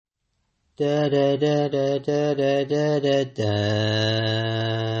Da da da da da da da da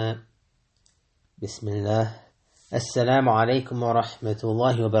da. Bismillah. Assalamu alaikum wa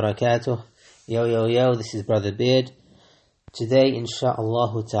rahmatullahi wa barakatuh. Yo, yo, yo, this is Brother Beard. Today,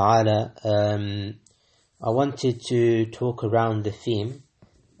 insha'Allah ta'ala, I wanted to talk around the theme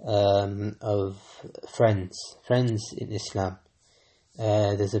of friends in Islam.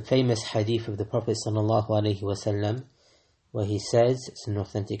 There's a famous hadith of the Prophet sallallahu alaihi wasallam where he says, it's an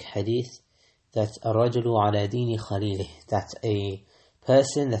authentic hadith, that الرجل على دين خليله, that a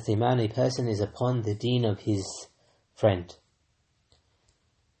person is upon the deen of his friend.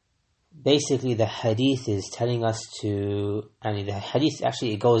 Basically, the hadith is telling us to, and the hadith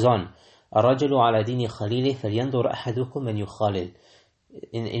actually, it goes on, الرجل على دين خليله فلينظر أحدكم من يخالل.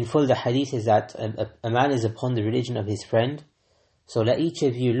 In full, the hadith is that a man is upon the religion of his friend, so let each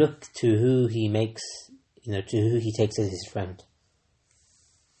of you look to who he makes, to who he takes as his friend.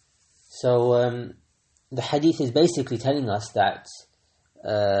 So the hadith is basically telling us that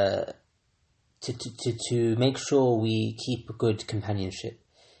to make sure we keep a good companionship,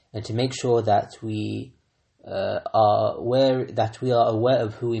 and to make sure that we are aware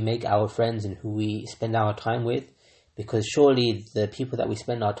of who we make our friends and who we spend our time with, because surely the people that we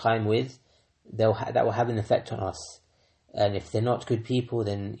spend our time with, that will have an effect on us. And if they're not good people,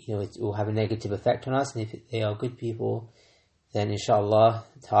 then it will have a negative effect on us. And if they are good people, then inshallah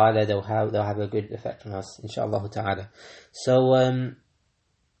ta'ala they'll have a good effect on us, inshallah ta'ala. So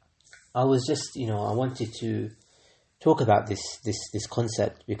I was just I wanted to talk about this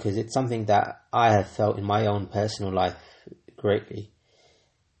concept, because it's something that I have felt in my own personal life greatly.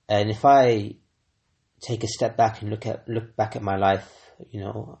 And if I take a step back and look back at my life,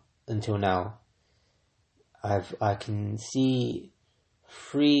 until now, I can see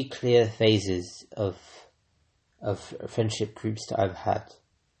 3 clear phases of friendship groups that I've had.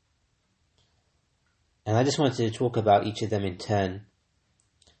 And I just wanted to talk about each of them in turn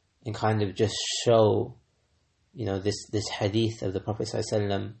and kind of just show, this hadith of the Prophet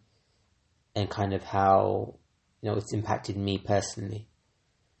ﷺ and kind of how, it's impacted me personally.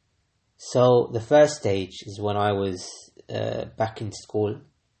 So the first stage is when I was back in school,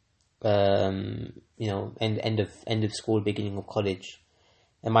 end of school, beginning of college.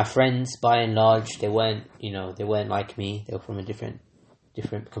 And my friends, by and large, they weren't like me. They were from a different,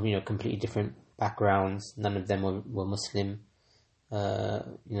 completely different backgrounds. None of them were Muslim.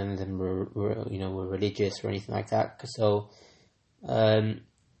 None of them were religious or anything like that. So, their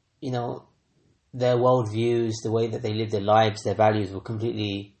worldviews, the way that they lived their lives, their values were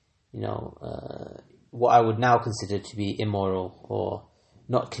completely, what I would now consider to be immoral or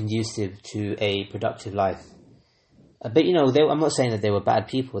not conducive to a productive life. But I'm not saying that they were bad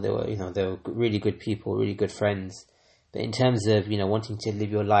people. They were really good people, really good friends. But in terms of wanting to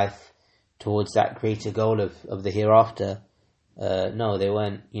live your life towards that greater goal of the hereafter, no, they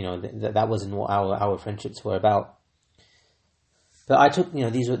weren't. That wasn't what our friendships were about. But I took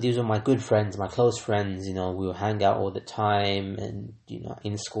these were my good friends, my close friends. We would hang out all the time, and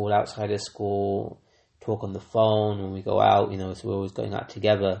in school, outside of school, talk on the phone when we go out. So we're always going out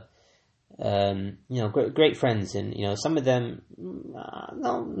together. Great friends, and some of them,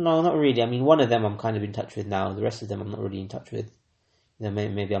 no, not really. I mean, one of them I'm kind of in touch with now. The rest of them I'm not really in touch with.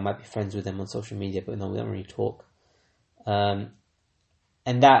 Maybe I might be friends with them on social media, but no, we don't really talk. And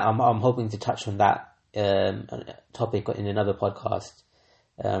that I'm hoping to touch on that topic in another podcast.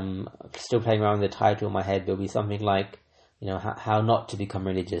 Still playing around with the title in my head. There'll be something like how not to become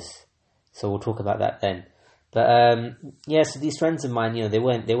religious. So we'll talk about that then. But so these friends of mine, they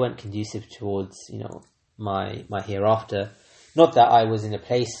weren't conducive towards my hereafter. Not that I was in a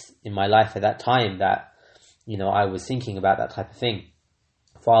place in my life at that time that I was thinking about that type of thing.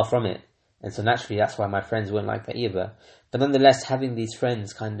 Far from it. And so naturally, that's why my friends weren't like that either. But nonetheless, having these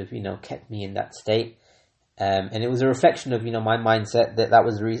friends kind of kept me in that state, and it was a reflection of my mindset that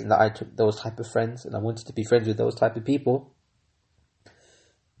was the reason that I took those type of friends, and I wanted to be friends with those type of people.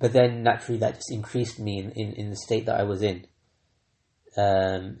 But then naturally that just increased me in the state that I was in.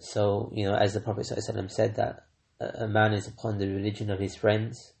 So, as the Prophet ﷺ said, that a man is upon the religion of his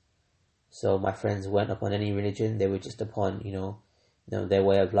friends. So my friends weren't upon any religion. They were just upon, their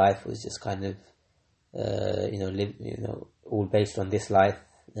way of life was just kind of, all based on this life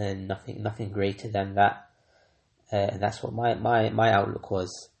and nothing greater than that. And that's what my outlook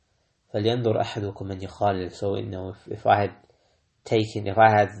was. فَلْيَنْظُرْ أَحَدُكُمْ مَنْ يُخَالِلْ. So, if I had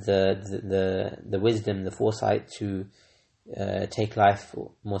the wisdom, the foresight to take life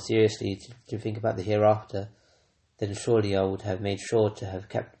more seriously, to think about the hereafter, then surely I would have made sure to have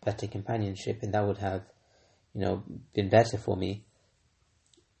kept better companionship, and that would have been better for me.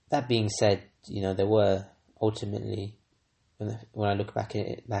 that being said, there were ultimately, when I look back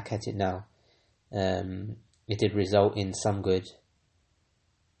at it now, it did result in some good.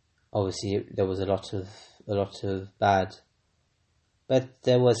 Obviously, there was a lot of bad, but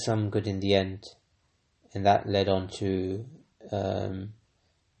there was some good in the end, and that led on to other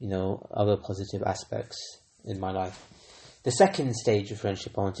positive aspects in my life. The second stage of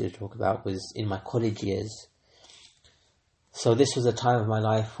friendship I wanted to talk about was in my college years. So this was a time of my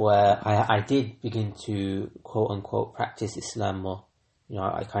life where I did begin to quote unquote practice Islam more.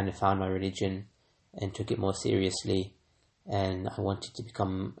 I kind of found my religion and took it more seriously, and I wanted to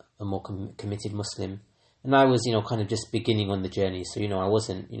become a more committed Muslim. And I was, kind of just beginning on the journey. So, I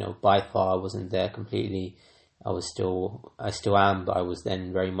wasn't, by far, I wasn't there completely. I still am, but I was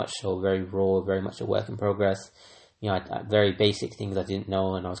then very much so, very raw, very much a work in progress. Very basic things I didn't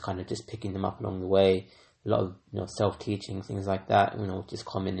know, and I was kind of just picking them up along the way. A lot of self-teaching, things like that, which is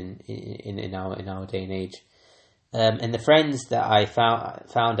common in our day and age. And the friends that I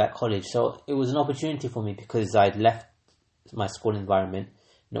found at college, so it was an opportunity for me because I'd left my school environment.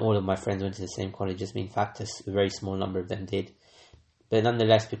 Not all of my friends went to the same college as me. In fact, a very small number of them did. But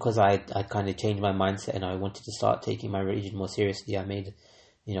nonetheless, because I kind of changed my mindset and I wanted to start taking my religion more seriously, I made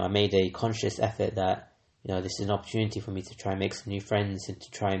a conscious effort that this is an opportunity for me to try and make some new friends and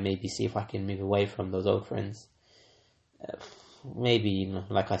to try and maybe see if I can move away from those old friends. Maybe,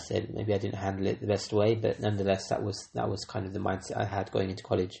 like I said, maybe I didn't handle it the best way, but nonetheless, that was kind of the mindset I had going into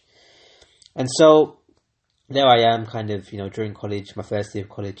college. And so there I am, kind of, during college, my first year of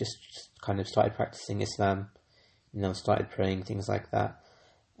college, just kind of started practicing Islam, started praying, things like that.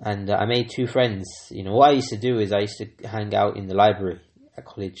 And I made two friends. What I used to do is I used to hang out in the library at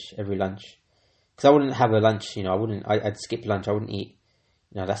college every lunch. Because I wouldn't have a lunch, I'd skip lunch, I wouldn't eat.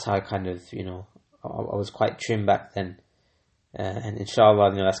 That's how I kind of, I was quite trim back then. And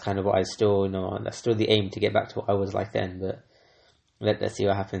inshallah, that's kind of what I still, that's still the aim, to get back to what I was like then, but let's see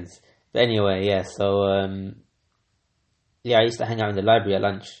what happens. But anyway, yeah, so, I used to hang out in the library at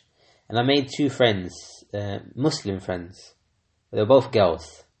lunch, and I made two friends, Muslim friends. They were both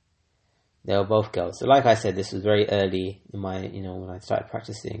girls. So like I said, this was very early in my, when I started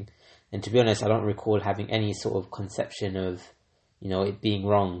practicing. And to be honest, I don't recall having any sort of conception of, it being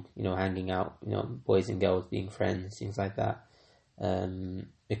wrong, hanging out, boys and girls being friends, things like that.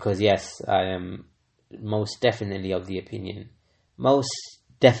 Because yes, I am most definitely of the opinion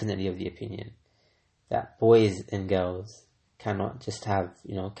that boys and girls cannot just have,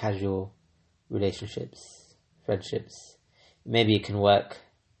 casual relationships, friendships. Maybe it can work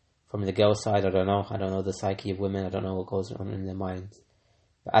from the girl side, I don't know the psyche of women, I don't know what goes on in their minds.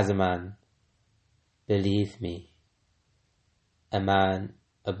 But as a man, believe me, a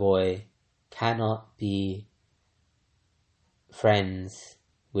boy cannot be friends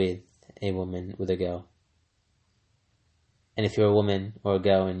with a woman, with a girl. And if you're a woman or a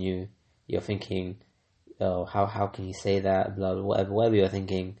girl and you're thinking, oh, how can you say that, blah, blah, whatever you're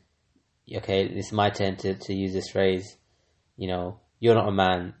thinking, okay, it's my turn to use this phrase, you're not a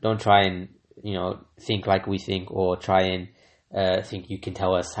man, don't try and, think like we think, or try and think you can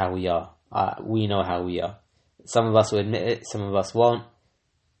tell us how we are. We know how we are. Some of us will admit it, some of us won't.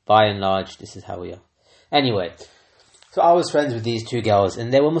 By and large, this is how we are. Anyway, so I was friends with these two girls,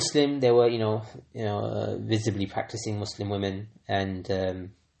 and they were Muslim. They were, visibly practicing Muslim women, and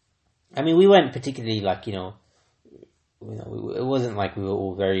we weren't particularly like, it wasn't like we were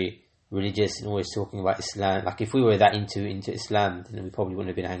all very religious and always talking about Islam. Like if we were that into Islam, then we probably wouldn't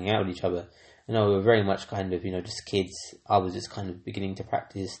have been hanging out with each other. We were very much kind of, just kids. I was just kind of beginning to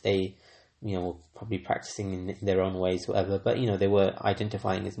practice. They, were probably practicing in their own ways, whatever. But, they were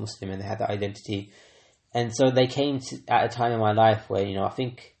identifying as Muslim and they had that identity. And so they came at a time in my life where, I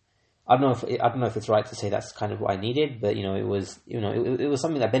don't know if it's right to say that's kind of what I needed, but, it was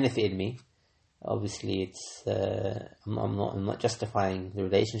something that benefited me. Obviously, it's, I'm not justifying the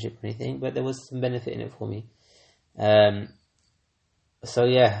relationship or anything, but there was some benefit in it for me. So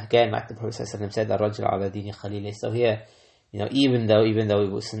yeah, again, like the Prophet ﷺ said, "Rajul ala dini khalili." So here, even though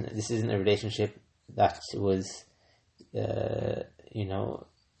this isn't a relationship that was,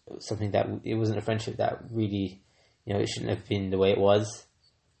 something that it wasn't a friendship that really, it shouldn't have been the way it was.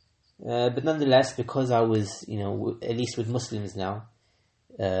 But nonetheless, because I was, at least with Muslims now,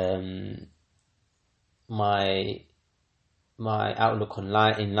 my outlook in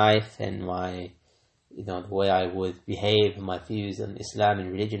life and my, the way I would behave and my views on Islam and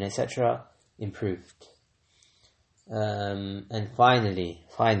religion, etc., improved. And finally,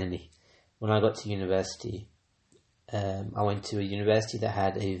 when I got to university, I went to a university that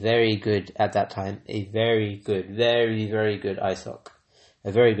had a very good, at that time, very, very good ISOC.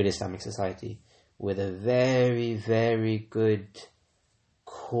 a very good Islamic society with a very, very good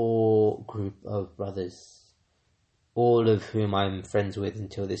core group of brothers, all of whom I'm friends with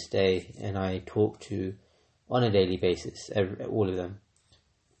until this day, and I talk to on a daily basis, all of them.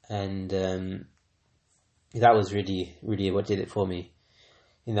 And that was really, really what did it for me.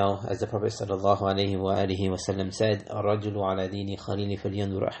 As the Prophet sallallahu alaihi wasallam said, "Ar-rajulu ala dini khalili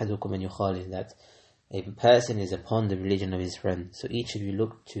falyanzur ahadukum an yukhalil," that a person is upon the religion of his friend. So each of you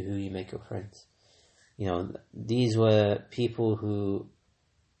look to who you make your friends. These were people who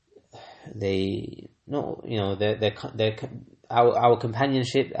our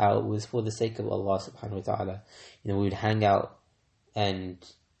companionship was for the sake of Allah subhanahu wa ta'ala. We would hang out, and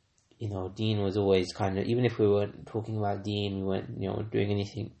deen was always kind of, even if we weren't talking about deen, we weren't doing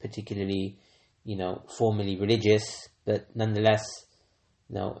anything particularly formally religious, but nonetheless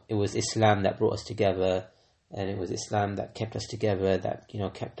it was Islam that brought us together, and it was Islam that kept us together, that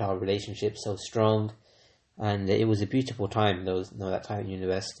kept our relationship so strong. And it was a beautiful time, that time at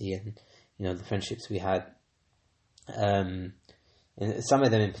university, and the friendships we had. And some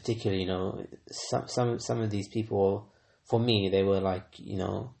of them in particular, some of these people, for me, they were like,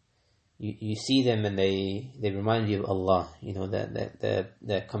 you see them and they remind you of Allah.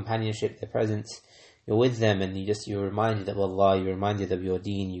 Their companionship, their presence. You're with them and you're reminded of Allah. You're reminded of your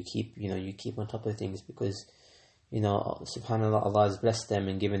deen. You keep on top of things because subhanallah, Allah has blessed them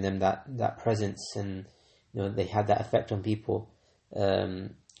and given them that presence, and they had that effect on people.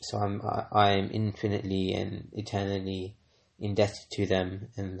 So I'm infinitely and eternally indebted to them,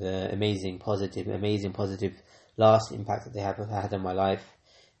 and the amazing positive last impact that they have had on my life.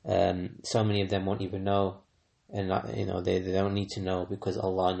 So many of them won't even know, and they don't need to know, because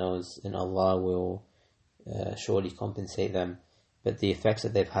Allah knows, and Allah will surely compensate them. But the effects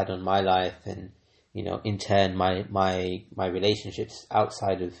that they've had on my life, and in turn my relationships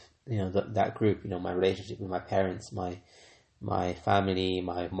outside of that group, my relationship with my parents, my family,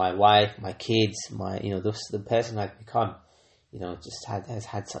 my wife, my kids, the person I've become, has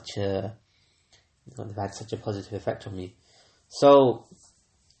had such a they've had such a positive effect on me. So,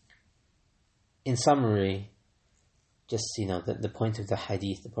 in summary, just the point of the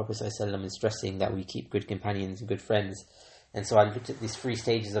hadith, the Prophet ﷺ is stressing that we keep good companions and good friends. And so I looked at these 3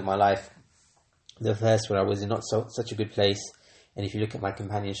 stages of my life. The first, where I was in not such a good place, and if you look at my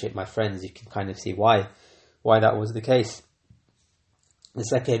companionship, my friends, you can kind of see why that was the case. The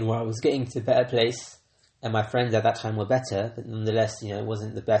second, where I was getting to a better place, and my friends at that time were better, but nonetheless, it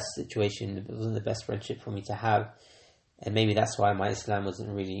wasn't the best situation, it wasn't the best friendship for me to have, and maybe that's why my Islam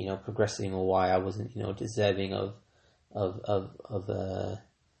wasn't really, progressing, or why I wasn't, deserving of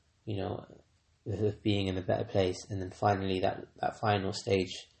being in a better place. And then finally, that final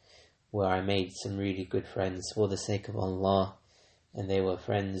stage, where I made some really good friends for the sake of Allah, and they were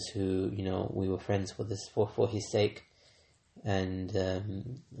friends who, we were friends for His sake. And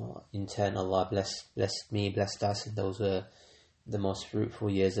in turn, Allah blessed me, blessed us, and those were the most fruitful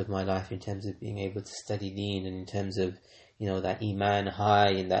years of my life in terms of being able to study deen, and in terms of that iman high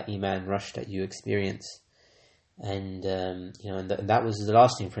and that iman rush that you experience. And and that was the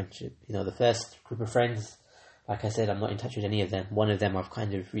lasting friendship. The first group of friends, like I said, I'm not in touch with any of them. One of them I've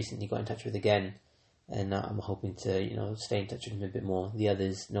kind of recently got in touch with again, and I'm hoping to stay in touch with him a bit more. The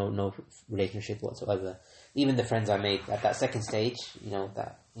others, no relationship whatsoever. Even the friends I made at that second stage,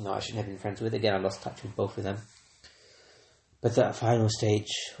 that I shouldn't have been friends with, again I lost touch with both of them. But that final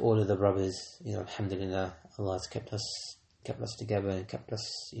stage, all of the brothers, alhamdulillah, Allah has kept us together, and kept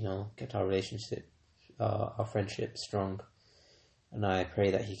us, kept our relationship, our friendship strong. And I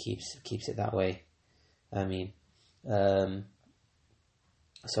pray that He keeps it that way. Ameen.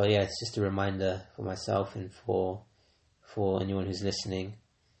 So yeah, it's just a reminder for myself and for anyone who's listening,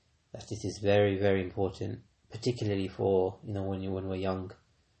 that it is very, very important, particularly for when we're young,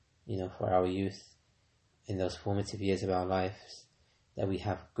 for our youth, in those formative years of our lives, that we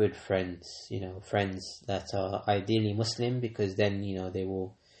have good friends, friends that are ideally Muslim, because then they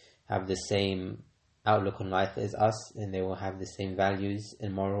will have the same outlook on life as us, and they will have the same values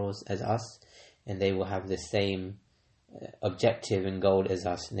and morals as us, and they will have the same objective and goal as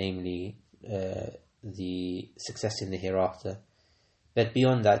us, namely the success in the hereafter. But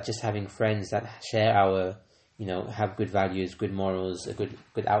beyond that, just having friends that share our, have good values, good morals, a good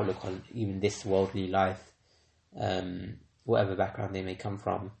outlook on even this worldly life, whatever background they may come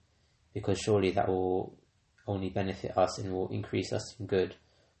from, because surely that will only benefit us and will increase us in good,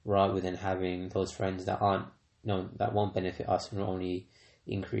 rather than having those friends that that won't benefit us and will only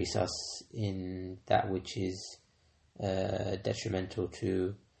increase us in that which is detrimental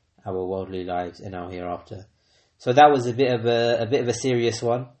to our worldly lives and our hereafter. So that was a bit of a serious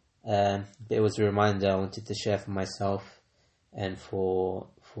one. But it was a reminder I wanted to share for myself and for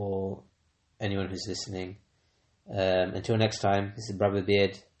anyone who's listening. Until next time, this is Brother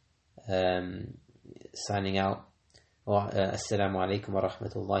Beard signing out. Assalamu alaikum wa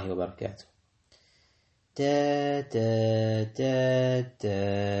rahmatullahi wa barakatuh. Da da da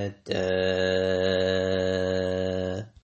da da.